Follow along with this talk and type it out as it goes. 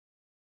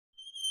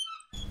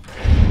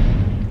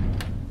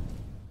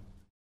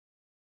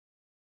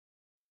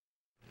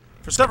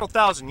For several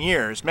thousand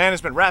years, man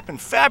has been wrapping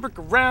fabric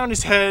around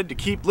his head to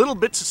keep little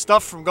bits of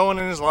stuff from going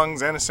in his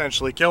lungs and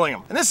essentially killing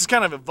him. And this has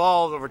kind of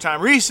evolved over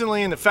time.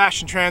 Recently, in the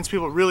fashion trends,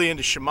 people are really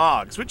into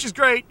shamogs, which is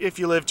great if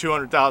you lived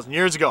 200,000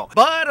 years ago.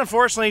 But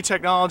unfortunately,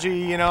 technology,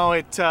 you know,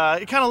 it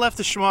kind of left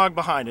the shamog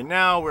behind, and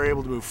now we're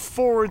able to move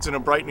forwards in a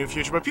bright new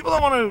future. But people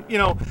don't want to, you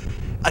know,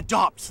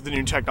 adopt the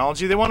new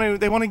technology. They want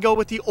to go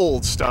with the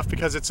old stuff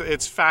because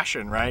it's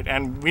fashion, right?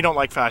 And we don't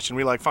like fashion.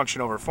 We like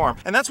function over form.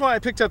 And that's why I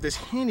picked up this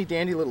handy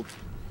dandy little.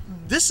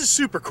 This is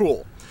super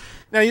cool.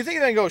 Now you think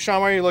then go,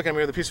 Sean, why are you looking at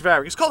me with a piece of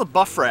fabric? It's called a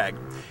buff rag.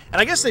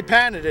 And I guess they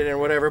patented it or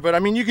whatever, but I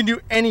mean, you can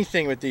do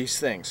anything with these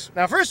things.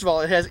 Now, first of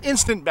all, it has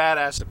instant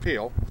badass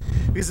appeal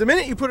because the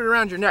minute you put it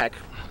around your neck,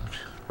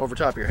 over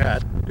top of your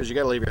hat, because you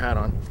gotta leave your hat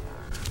on,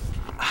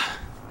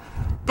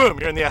 boom,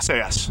 you're in the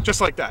SAS, just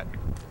like that.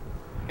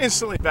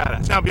 Instantly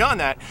badass. Now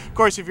beyond that, of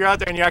course, if you're out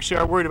there and you actually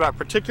are worried about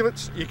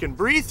particulates, you can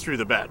breathe through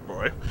the bad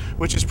boy,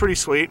 which is pretty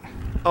sweet,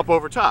 up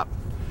over top.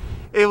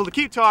 Able to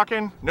keep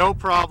talking, no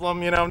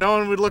problem, you know, no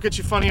one would look at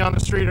you funny on the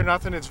street or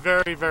nothing. It's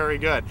very, very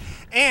good.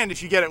 And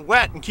if you get it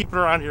wet and keep it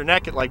around your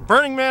neck at like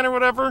Burning Man or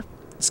whatever,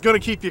 it's gonna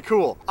keep you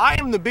cool.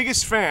 I am the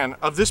biggest fan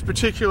of this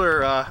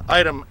particular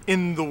item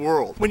in the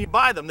world. When you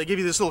buy them, they give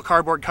you this little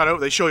cardboard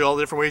cutout. They show you all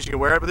the different ways you can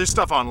wear it, but there's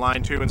stuff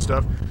online too and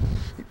stuff.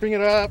 You bring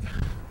it up,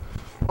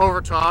 over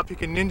top, you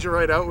can ninja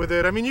right out with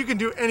it. I mean, you can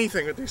do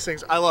anything with these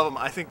things. I love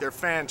them. I think they're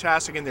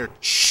fantastic and they're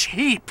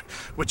cheap,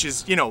 which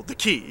is, you know, the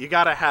key. You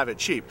gotta have it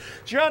cheap.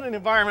 If you're out in an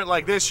environment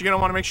like this, you're gonna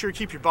wanna make sure you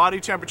keep your body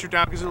temperature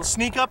down because it'll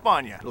sneak up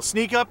on you. It'll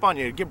sneak up on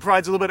you. It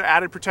provides a little bit of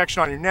added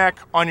protection on your neck,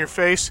 on your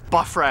face.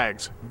 Buff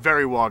rags,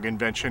 very WOG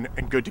invention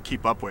and good to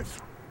keep up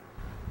with.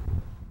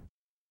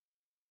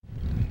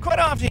 Quite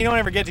often, you don't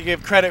ever get to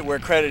give credit where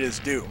credit is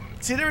due.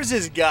 See, there was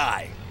this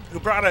guy who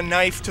brought a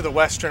knife to the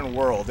Western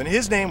world, and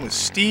his name was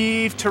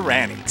Steve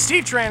Tarani.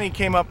 Steve Tarani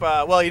came up,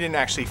 well, he didn't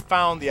actually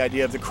found the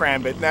idea of the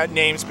crambit, and that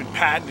name's been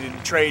patented and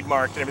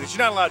trademarked and everything.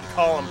 You're not allowed to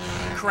call them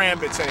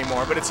crambits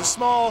anymore, but it's a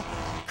small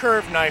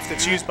curved knife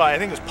that's used by, I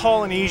think it was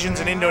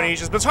Polynesians and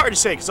Indonesians, but it's hard to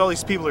say because all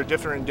these people are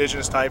different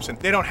indigenous types and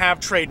they don't have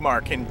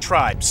trademark in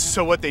tribes.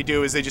 So what they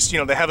do is they just, you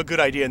know, they have a good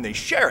idea and they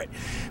share it,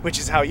 which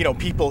is how, you know,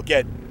 people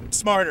get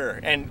smarter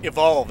and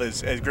evolve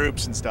as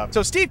groups and stuff.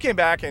 So Steve came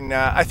back and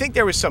I think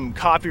there was some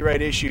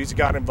copyright issues that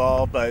got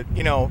involved, but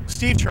you know,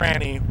 Steve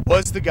Tarani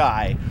was the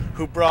guy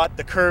who brought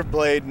the curved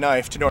blade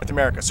knife to North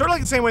America. Sort of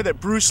like the same way that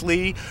Bruce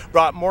Lee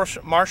brought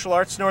martial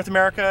arts to North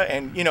America,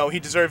 and you know, he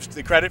deserves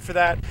the credit for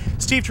that.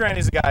 Steve Tarani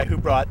is the guy who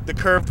brought the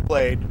curved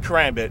blade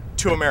karambit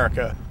to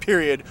America,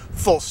 period,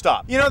 full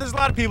stop. You know, there's a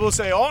lot of people who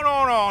say, oh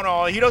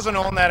no, he doesn't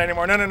own that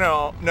anymore.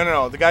 No.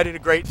 The guy did a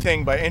great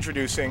thing by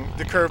introducing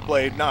the curved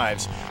blade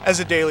knives as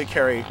a daily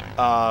carry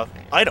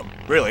item,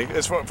 really,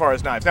 as far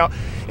as knives. Now,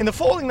 in the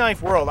folding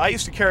knife world, I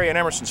used to carry an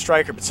Emerson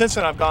Striker, but since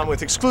then I've gone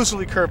with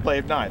exclusively curved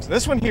blade knives. And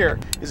this one here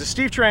is a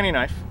Steve Tarani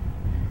knife,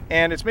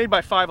 and it's made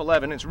by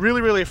 511. It's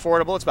really, really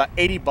affordable. It's about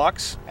 80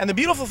 bucks. And the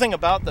beautiful thing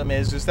about them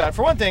is that,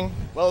 for one thing,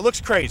 well, it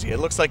looks crazy. It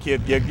looks like you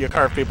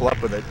carve people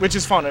up with it, which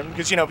is fun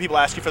because, you know, people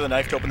ask you for the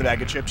knife to open the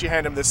bag of chips. You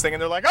hand them this thing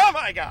and they're like, oh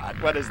my God,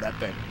 what is that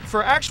thing?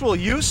 For actual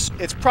use,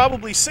 it's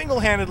probably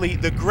single-handedly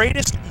the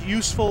greatest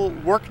useful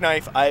work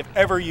knife I've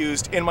ever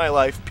used in my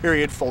life,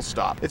 period, full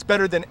stop. It's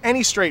better than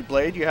any straight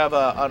blade. You have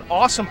an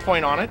awesome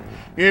point on it.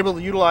 You're able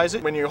to utilize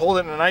it. When you hold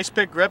it in an ice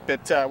pick grip,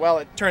 well,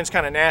 it turns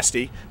kind of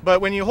nasty. But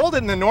when you hold it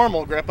in the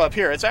normal grip up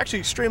here, it's actually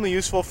extremely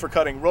useful for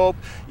cutting rope.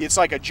 It's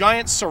like a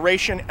giant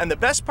serration, and the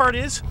best part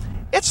is,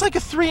 it's like a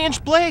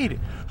 3-inch blade.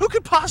 Who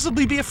could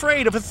possibly be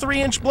afraid of a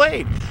 3-inch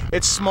blade?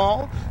 It's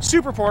small,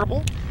 super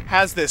portable,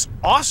 has this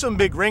awesome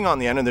big ring on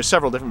the end, and there's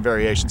several different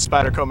variations.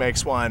 Spyderco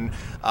makes one,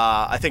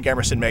 I think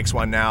Emerson makes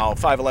one now,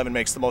 511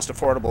 makes the most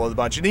affordable of the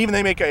bunch, and even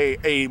they make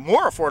a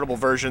more affordable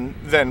version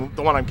than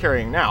the one I'm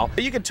carrying now.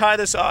 You could tie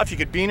this off, you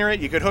could beaner it,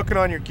 you could hook it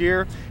on your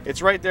gear.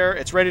 It's right there,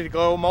 it's ready to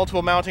go,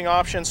 multiple mounting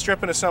options,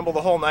 strip and assemble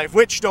the whole knife,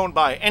 which don't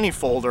buy any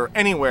folder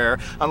anywhere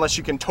unless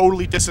you can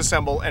totally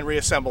disassemble and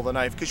reassemble the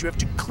knife, because you have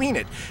to clean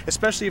it,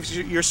 especially if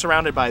you're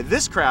surrounded by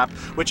this crap,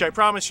 which I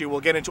promise you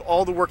will get into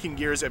all the working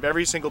gears of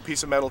every single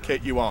piece of metal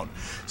kit you own.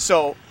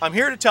 So I'm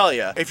here to tell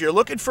you, if you're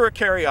looking for a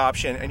carry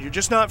option and you're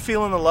just not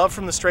feeling the love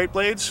from the straight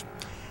blades,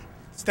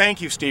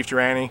 thank you, Steve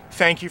Tarani.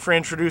 Thank you for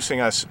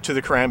introducing us to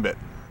the karambit.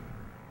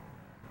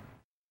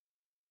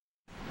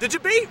 The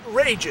debate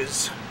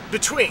rages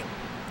between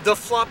the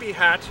floppy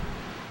hat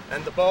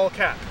and the ball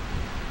cap.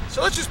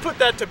 So let's just put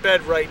that to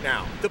bed right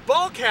now. The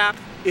ball cap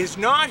is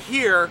not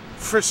here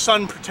for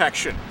sun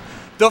protection.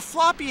 The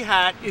floppy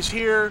hat is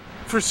here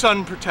for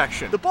sun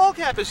protection. The ball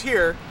cap is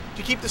here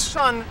to keep the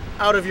sun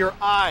out of your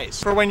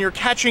eyes for when you're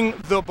catching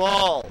the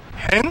ball.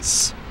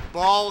 Hence,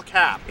 ball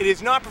cap. It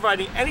is not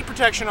providing any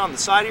protection on the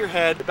side of your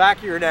head, the back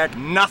of your neck,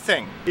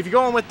 nothing. If you're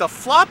going with the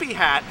floppy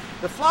hat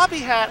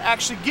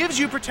actually gives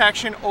you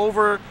protection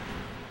over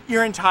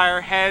your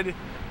entire head,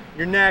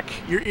 your neck,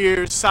 your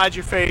ears, sides of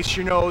your face,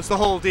 your nose, the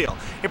whole deal.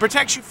 It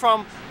protects you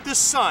from the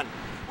sun,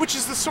 which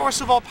is the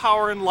source of all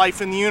power and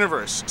life in the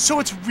universe.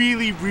 So it's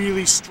really,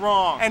 really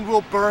strong and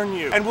will burn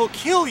you and will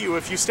kill you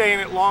if you stay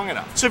in it long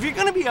enough. So if you're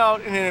gonna be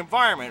out in an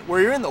environment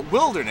where you're in the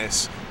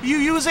wilderness, you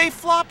use a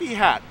floppy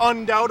hat.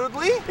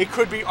 Undoubtedly, it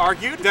could be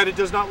argued that it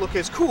does not look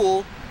as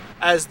cool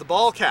as the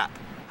ball cap.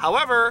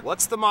 However,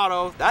 what's the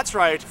motto? That's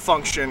right,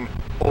 function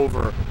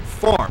over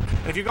form.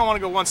 And if you want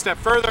to go one step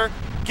further,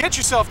 get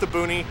yourself the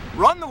boonie,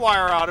 run the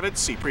wire out of it,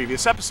 see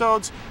previous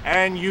episodes,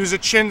 and use a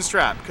chin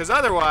strap, because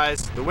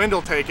otherwise the wind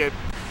will take it.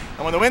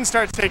 And when the wind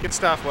starts taking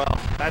stuff, well,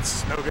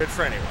 that's no good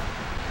for anyone.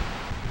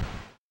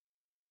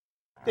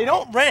 They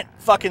don't rent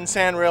fucking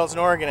Sandrails in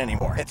Oregon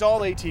anymore. It's all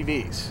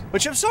ATVs.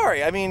 Which I'm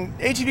sorry, I mean,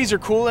 ATVs are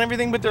cool and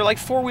everything, but they're like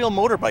four-wheel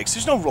motorbikes.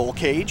 There's no roll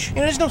cage. You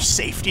know, there's no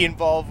safety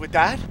involved with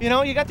that. You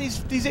know, you got these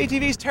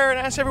ATVs tearing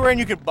ass everywhere, and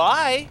you could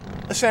buy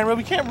a sandrail, but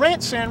you can't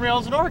rent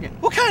Sandrails in Oregon.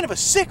 What kind of a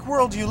sick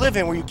world do you live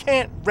in where you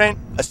can't rent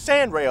a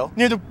sandrail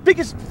near the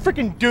biggest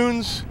freaking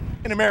dunes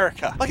in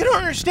America? Like, I don't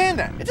understand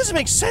that. It doesn't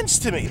make sense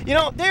to me. You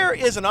know, there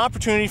is an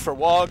opportunity for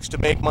wogs to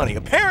make money.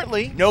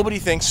 Apparently, nobody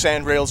thinks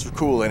sandrails are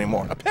cool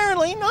anymore.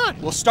 Apparently not.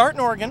 We'll start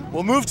in Oregon.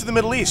 We'll move to the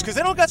Middle East, because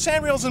they don't got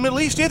sandrails in the Middle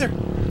East either.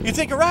 You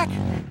think Iraq,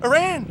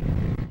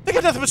 Iran, they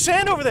got nothing but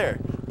sand over there.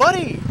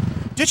 Buddy,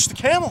 ditch the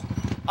camel.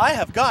 I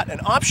have got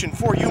an option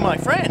for you, my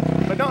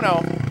friend. But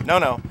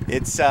no,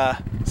 it's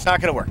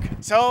not gonna work.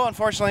 So,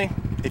 unfortunately,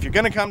 if you're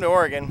gonna come to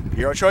Oregon,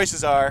 your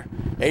choices are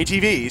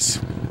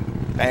ATVs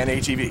and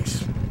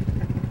ATVs.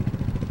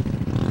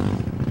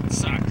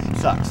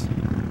 Sucks. Sucks.